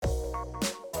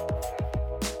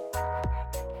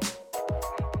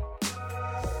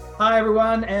Hi,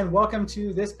 everyone, and welcome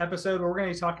to this episode where we're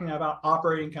going to be talking about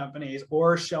operating companies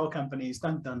or shell companies.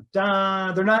 Dun, dun,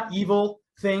 dun. They're not evil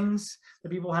things that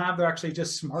people have. They're actually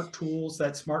just smart tools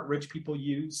that smart rich people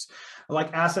use,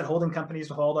 like asset holding companies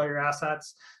to hold all your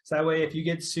assets. So that way, if you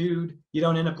get sued, you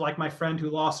don't end up like my friend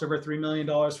who lost over $3 million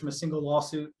from a single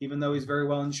lawsuit, even though he's very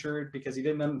well insured, because he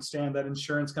didn't understand that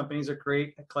insurance companies are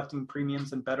great at collecting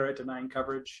premiums and better at denying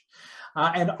coverage.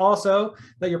 And also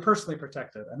that you're personally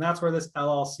protected. And that's where this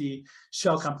LLC,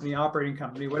 shell company, operating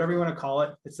company, whatever you want to call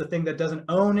it, it's the thing that doesn't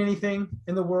own anything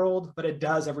in the world, but it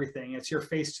does everything. It's your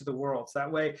face to the world. So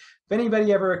that way, if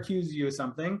anybody ever accuses you of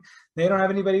something, they don't have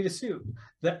anybody to sue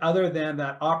that other than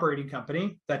that operating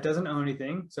company that doesn't own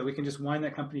anything. So we can just wind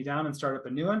that company down and start up a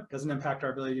new one. Doesn't impact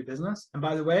our ability to do business. And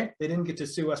by the way, they didn't get to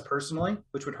sue us personally,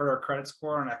 which would hurt our credit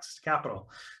score and access to capital.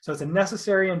 So it's a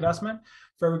necessary investment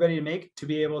for everybody to make to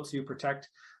be able to protect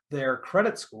their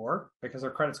credit score, because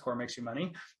their credit score makes you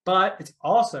money, but it's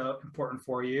also important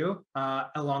for you,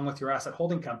 along with your asset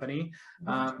holding company,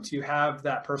 to have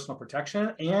that personal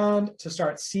protection and to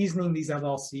start seasoning these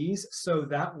LLCs so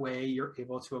that way you're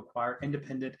able to acquire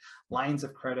independent lines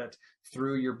of credit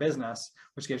through your business,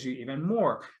 which gives you even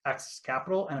more access to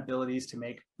capital and abilities to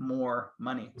make more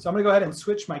money. So I'm going to go ahead and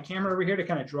switch my camera over here to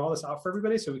kind of draw this out for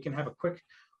everybody so we can have a quick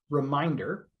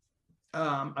reminder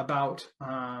about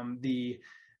these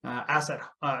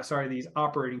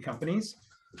operating companies.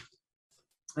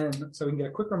 And so we can get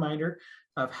a quick reminder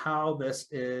of how this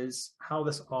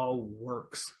all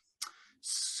works.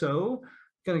 So I'm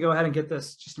going to go ahead and get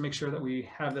this just to make sure that we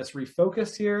have this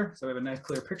refocused here. So we have a nice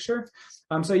clear picture.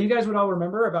 So you guys would all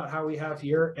remember about how we have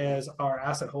here as our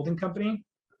asset holding company.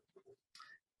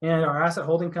 And our asset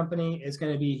holding company is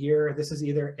going to be here. This is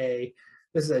either a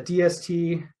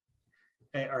DST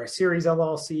or a series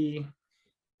LLC,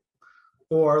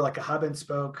 or like a hub and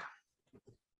spoke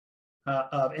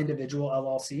of individual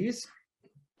LLCs.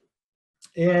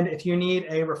 And if you need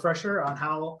a refresher on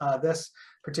how this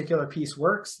particular piece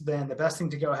works, then the best thing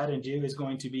to go ahead and do is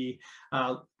going to be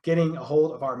getting a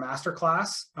hold of our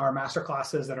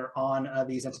masterclasses that are on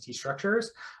these entity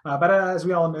structures. But as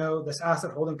we all know, this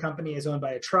asset holding company is owned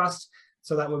by a trust,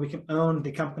 so that way we can own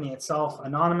the company itself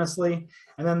anonymously.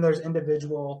 And then there's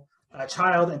individual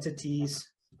child entities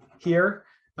here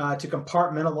to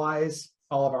compartmentalize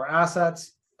all of our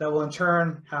assets that will in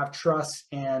turn have trusts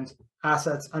and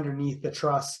assets underneath the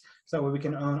trusts. So that way we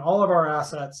can own all of our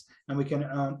assets and we can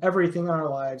own everything in our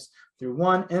lives through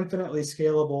one infinitely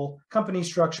scalable company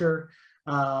structure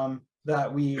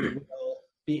that we will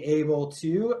be able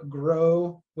to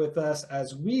grow with us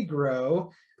as we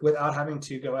grow without having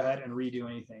to go ahead and redo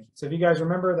anything. So if you guys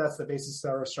remember, that's the basis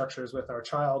of our structures with our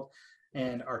child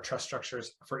and our trust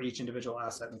structures for each individual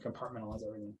asset and compartmentalize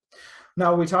everything.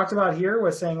 Now, what we talked about here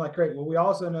was saying like, great, well, we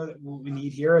also know that what we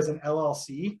need here is an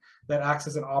LLC that acts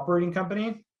as an operating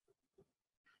company.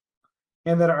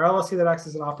 And that our LLC that acts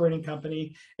as an operating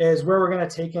company is where we're going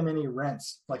to take in any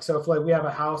rents. Like, so if like we have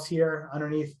a house here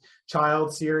underneath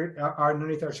child series,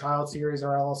 underneath our child series,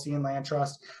 our LLC and land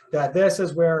trust, that this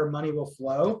is where money will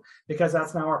flow because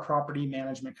that's now our property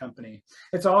management company.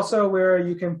 It's also where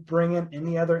you can bring in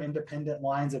any other independent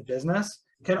lines of business,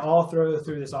 can all throw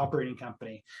through this operating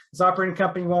company. This operating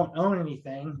company won't own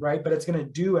anything, right? But it's going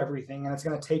to do everything and it's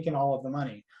going to take in all of the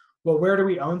money. Well, where do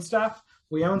we own stuff?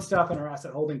 We own stuff in our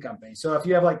asset holding company. So if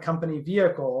you have like company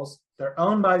vehicles, they're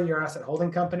owned by your asset holding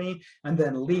company and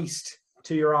then leased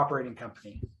to your operating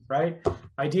company, right?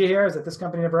 Idea here is that this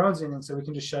company never owns anything, so we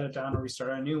can just shut it down or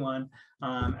restart a new one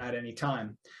at any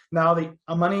time. Now, the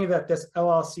money that this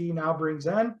LLC now brings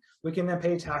in, we can then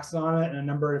pay taxes on it in a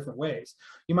number of different ways.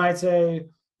 You might say,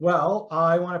 well,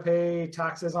 I want to pay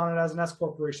taxes on it as an S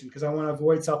corporation because I want to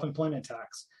avoid self-employment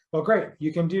tax. Well, great,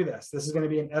 you can do this. This is going to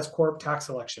be an S corp tax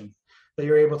election that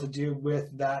you're able to do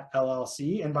with that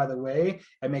LLC. And by the way,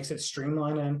 it makes it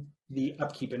streamline in the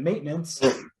upkeep and maintenance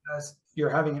as you're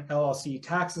having an LLC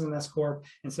tax as an S corp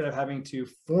instead of having to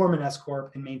form an S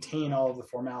corp and maintain all of the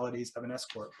formalities of an S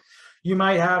corp. You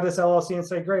might have this LLC and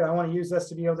say, great, I want to use this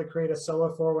to be able to create a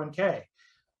solo 401k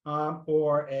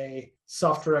or a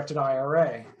self-directed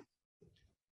IRA.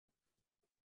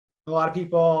 A lot of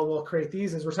people will create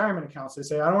these as retirement accounts. They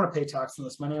say, I don't want to pay tax on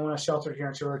this money. I want to shelter it here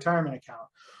into a retirement account.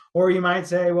 Or you might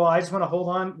say, well, I just want to hold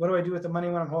on. What do I do with the money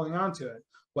when I'm holding on to it?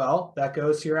 Well, that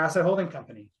goes to your asset holding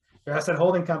company. Your asset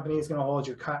holding company is going to hold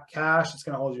your cash. It's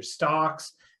going to hold your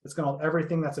stocks. It's going to hold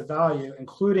everything that's of value,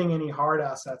 including any hard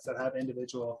assets that have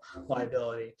individual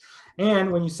liability.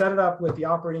 And when you set it up with the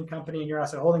operating company and your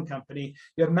asset holding company,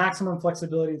 you have maximum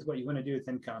flexibility with what you want to do with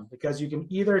income, because you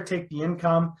can either take the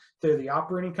income through the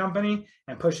operating company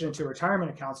and push it into retirement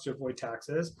accounts to avoid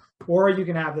taxes, or you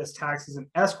can have this tax as an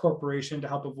S corporation to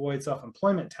help avoid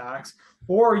self-employment tax,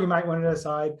 or you might want to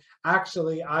decide,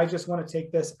 actually, I just want to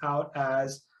take this out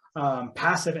as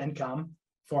passive income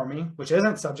for me, which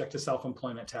isn't subject to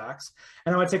self-employment tax.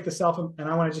 And I want to take and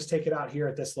I want to just take it out here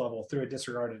at this level through a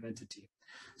disregarded entity.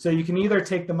 So you can either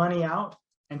take the money out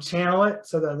and channel it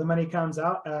so that the money comes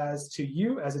out as to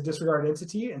you as a disregarded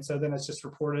entity. And so then it's just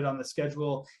reported on the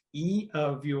Schedule E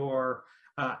of your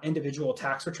individual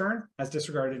tax return as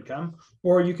disregarded income,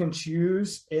 or you can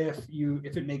choose, if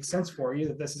it makes sense for you,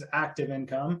 that this is active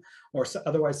income or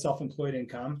otherwise self-employed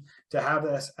income, to have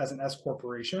this as an S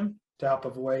corporation to help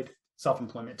avoid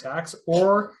self-employment tax,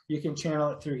 or you can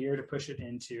channel it through here to push it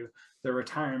into the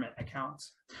retirement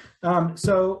accounts.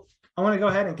 So I want to go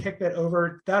ahead and kick that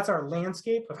over. That's our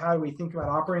landscape of how we think about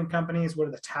operating companies. What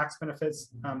are the tax benefits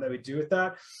that we do with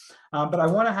that? But I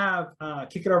want to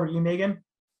kick it over to you, Megan,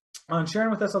 on sharing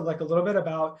with us like a little bit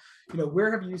about,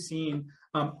 where have you seen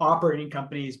operating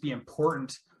companies be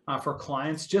important for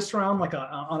clients, just around like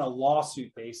on a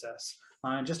lawsuit basis,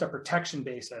 on just a protection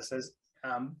basis,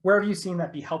 where have you seen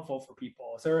that be helpful for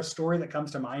people? Is there a story that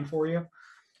comes to mind for you?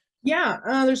 Yeah,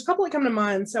 there's a couple that come to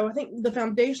mind. So I think the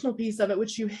foundational piece of it,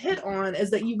 which you hit on,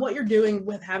 is that what you're doing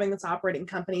with having this operating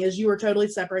company is you are totally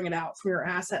separating it out from your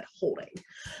asset holding.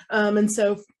 And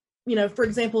so, for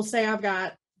example, say I've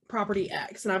got property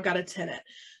X and I've got a tenant.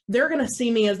 They're going to see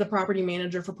me as the property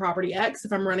manager for property X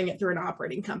if I'm running it through an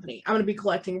operating company. I'm going to be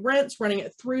collecting rents, running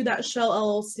it through that shell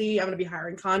LLC. I'm going to be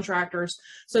hiring contractors.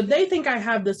 So they think I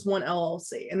have this one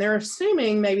LLC, and they're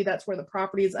assuming maybe that's where the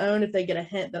property is owned if they get a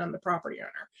hint that I'm the property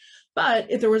owner.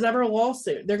 But if there was ever a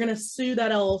lawsuit, they're going to sue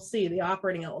that LLC, the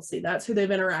operating LLC. That's who they've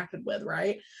interacted with,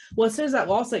 right? Well, as soon as that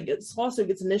lawsuit gets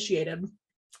initiated,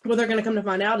 what they're going to come to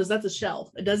find out is that's a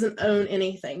shell. It doesn't own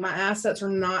anything. My assets are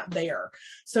not there.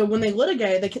 So when they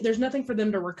litigate, there's nothing for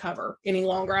them to recover any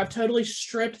longer. I've totally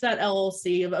stripped that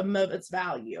LLC of its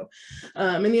value.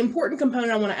 And the important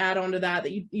component I want to add on to that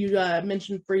you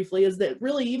mentioned briefly is that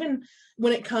really, even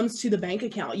when it comes to the bank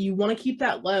account, you want to keep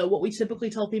that low. What we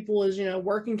typically tell people is,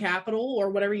 working capital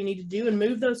or whatever you need to do and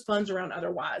move those funds around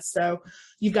otherwise. So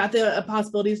you've got the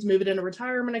possibilities to move it into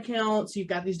retirement accounts. You've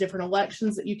got these different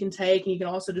elections that you can take, and you can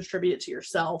also distribute it to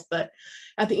yourself. But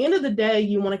at the end of the day,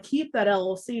 you want to keep that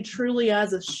LLC truly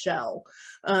as a shell.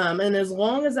 And as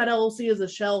long as that LLC is a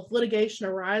shell, if litigation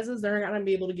arises, they're not going to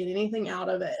be able to get anything out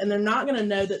of it. And they're not going to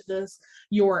know that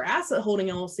your asset holding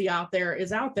LLC out there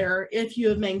if you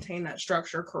have maintained that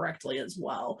structure correctly as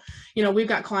well. We've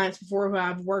got clients before who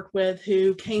I've worked with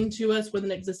who came to us with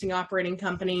an existing operating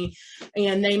company,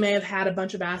 and they may have had a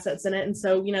bunch of assets in it. And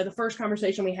so, the first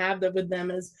conversation we have with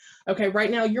them is, okay, right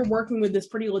now you're working with this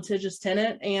pretty litigious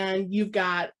tenant and you've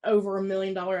got over $1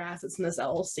 million assets in this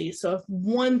LLC. So if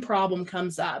one problem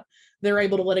comes up, they're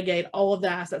able to litigate all of the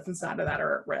assets inside of that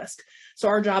are at risk. So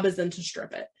our job is then to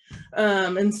strip it.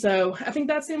 And so I think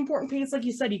that's the important piece. Like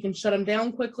you said, you can shut them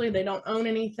down quickly. They don't own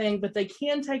anything, but they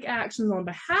can take actions on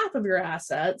behalf of your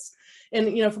assets.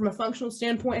 And, from a functional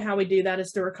standpoint, how we do that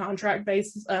is through a contract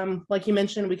basis. Like you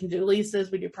mentioned, we can do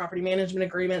leases, we do property management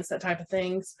agreements, that type of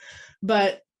things.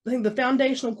 But I think the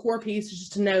foundational core piece is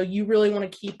just to know you really want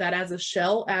to keep that as a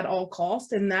shell at all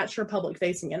costs, and that's your public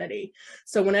facing entity.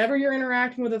 So whenever you're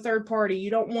interacting with a third party,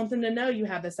 you don't want them to know you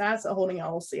have this asset holding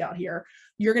LLC out here.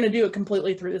 You're going to do it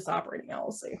completely through this operating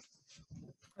LLC.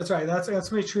 That's right. That's going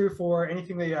to be true for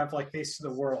anything that you have like face to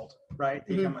the world, right?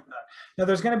 Mm-hmm. Come with that. Now,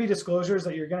 there's going to be disclosures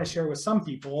that you're going to share with some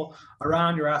people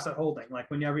around your asset holding,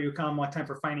 like whenever you come one time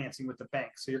for financing with the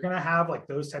bank. So you're going to have like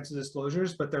those types of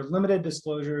disclosures, but they're limited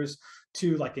disclosures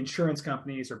to like insurance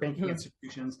companies or banking mm-hmm.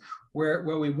 institutions, where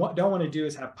what we don't want to do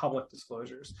is have public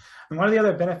disclosures. And one of the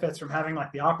other benefits from having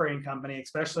like the operating company,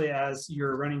 especially as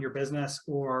you're running your business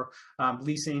or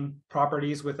leasing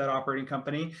properties with that operating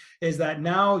company, is that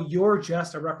now you're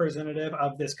just a representative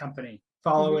of this company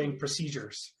following mm-hmm.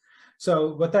 procedures.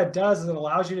 So what that does is it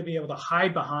allows you to be able to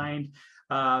hide behind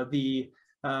that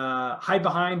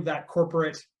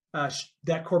corporate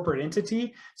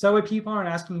entity. So that way people aren't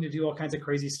asking you to do all kinds of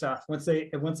crazy stuff. Once they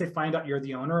find out you're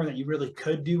the owner and that you really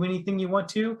could do anything you want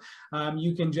to,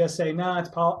 you can just say, no,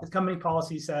 it's company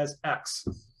policy says X.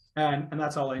 And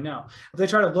that's all they know. If they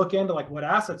try to look into like what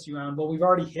assets you own, well, we've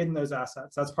already hidden those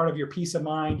assets. That's part of your peace of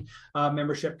mind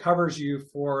membership, covers you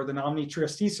for the nominee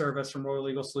trustee service from Royal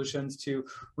Legal Solutions to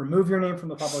remove your name from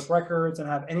the public records and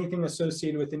have anything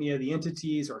associated with any of the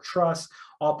entities or trusts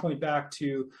all point back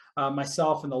to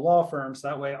myself and the law firm. So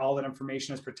that way all that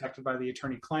information is protected by the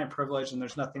attorney-client privilege and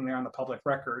there's nothing there on the public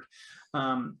record.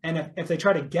 And if they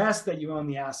try to guess that you own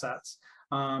the assets,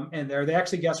 and they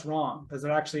actually guess wrong, because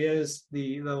it actually is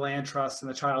the land trusts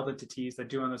and the child entities that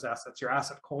do own those assets. Your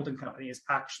asset holding company is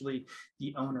actually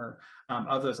the owner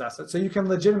of those assets. So you can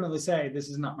legitimately say, this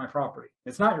is not my property.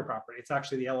 It's not your property. It's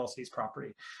actually the LLC's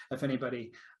property, if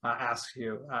anybody asks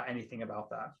you anything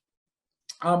about that.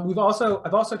 I've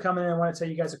also come in and I want to tell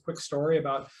you guys a quick story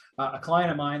about a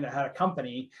client of mine that had a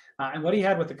company, and what he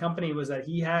had with the company was that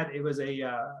it was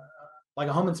like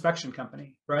a home inspection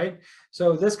company, right?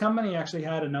 So this company actually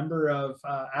had a number of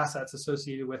assets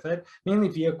associated with it, mainly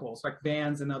vehicles like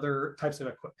vans and other types of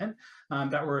equipment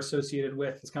that were associated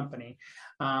with this company.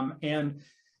 And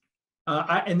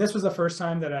this was the first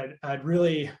time that I'd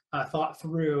really thought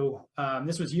through,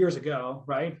 this was years ago,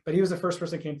 right? But he was the first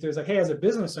person that came through. He's like, hey, as a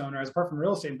business owner, as apart from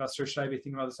real estate investor, should I be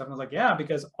thinking about this stuff? And I was like, yeah,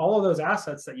 because all of those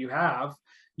assets that you have,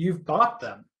 you've bought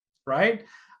them, right?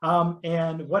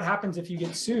 And what happens if you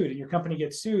get sued and your company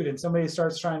gets sued and somebody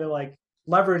starts trying to like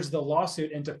leverage the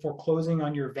lawsuit into foreclosing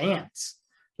on your vans?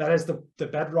 That is the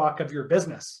bedrock of your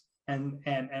business and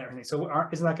everything. So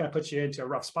isn't that going to put you into a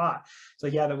rough spot? So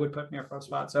yeah, that would put me in a rough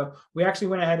spot. So we actually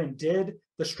went ahead and did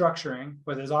the structuring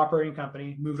with his operating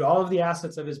company, moved all of the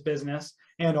assets of his business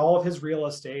and all of his real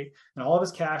estate and all of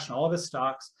his cash and all of his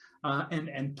stocks,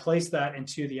 and place that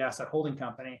into the asset holding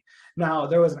company. Now,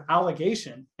 there was an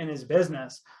allegation in his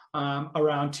business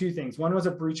around two things. One was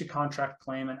a breach of contract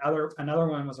claim, and another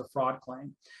one was a fraud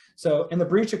claim. So in the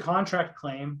breach of contract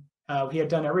claim, he had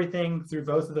done everything through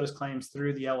both of those claims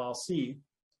through the LLC.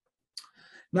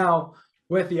 Now,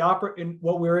 with the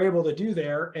what we were able to do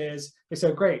there is they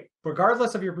said, great,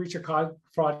 regardless of your breach of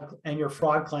fraud and your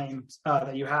fraud claims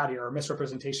that you had, your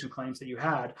misrepresentation claims that you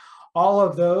had, all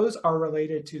of those are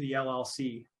related to the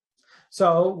LLC.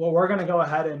 So what we're going to go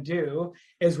ahead and do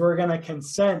is we're going to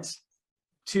consent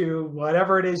to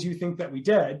whatever it is you think that we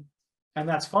did, and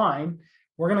that's fine.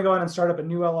 We're going to go ahead and start up a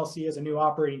new LLC as a new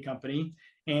operating company,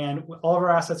 and all of our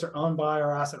assets are owned by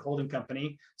our asset holding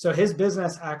company. So his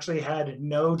business actually had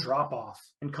no drop off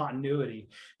in continuity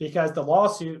because the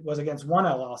lawsuit was against one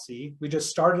LLC. We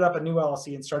just started up a new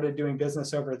LLC and started doing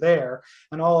business over there.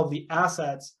 And all of the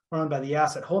assets were owned by the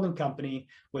asset holding company,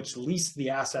 which leased the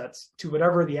assets to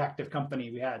whatever the active company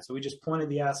we had. So we just pointed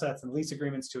the assets and lease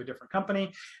agreements to a different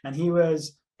company, and he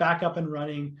was back up and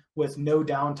running with no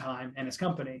downtime in his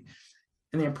company.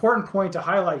 And the important point to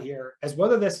highlight here is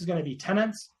whether this is going to be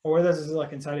tenants or whether this is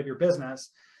like inside of your business,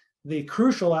 the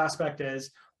crucial aspect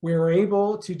is we were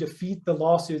able to defeat the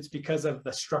lawsuits because of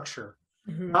the structure,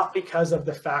 not because of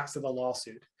the facts of the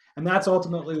lawsuit. And that's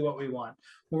ultimately what we want.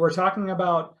 When we're talking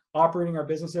about operating our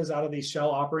businesses out of these shell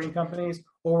operating companies,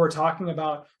 or we're talking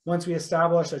about once we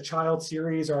establish a child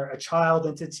series or a child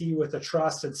entity with a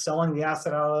trust and selling the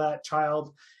asset out of that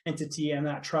child entity and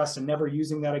that trust and never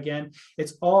using that again,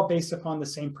 it's all based upon the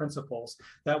same principles,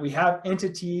 that we have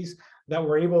entities that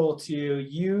we're able to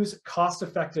use cost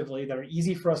effectively, that are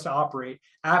easy for us to operate.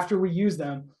 After we use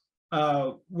them,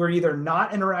 we're either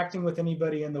not interacting with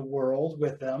anybody in the world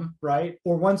with them, right?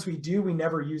 Or once we do, we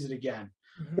never use it again.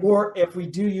 Or if we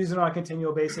do use it on a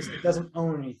continual basis, it doesn't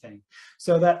own anything.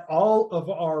 So that all of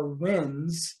our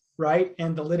wins, right,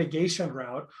 and the litigation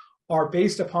route are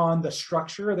based upon the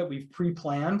structure that we've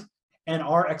pre-planned and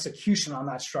our execution on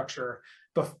that structure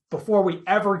before we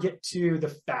ever get to the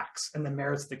facts and the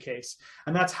merits of the case.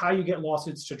 And that's how you get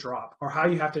lawsuits to drop, or how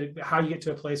you get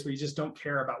to a place where you just don't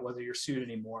care about whether you're sued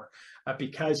anymore,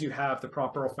 because you have the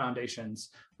proper foundations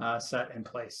set in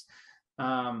place.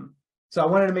 So I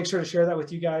wanted to make sure to share that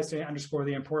with you guys to underscore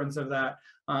the importance of that,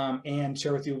 and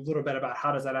share with you a little bit about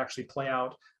how does that actually play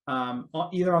out,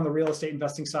 either on the real estate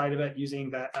investing side of it,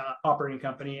 using that operating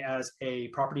company as a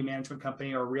property management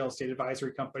company or real estate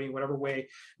advisory company, whatever way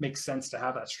makes sense to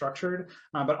have that structured,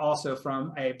 but also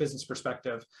from a business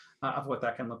perspective of what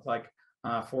that can look like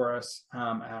for us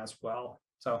as well.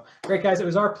 So great, guys. It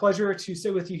was our pleasure to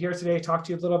sit with you here today, talk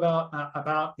to you a little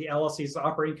about the LLCs, the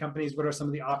operating companies. What are some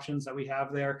of the options that we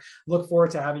have there? Look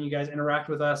forward to having you guys interact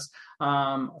with us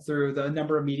through the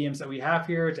number of mediums that we have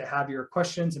here to have your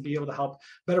questions and be able to help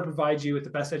better provide you with the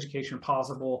best education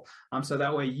possible. So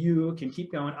that way you can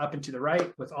keep going up and to the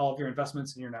right with all of your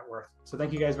investments and your net worth. So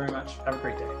thank you guys very much. Have a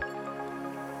great day.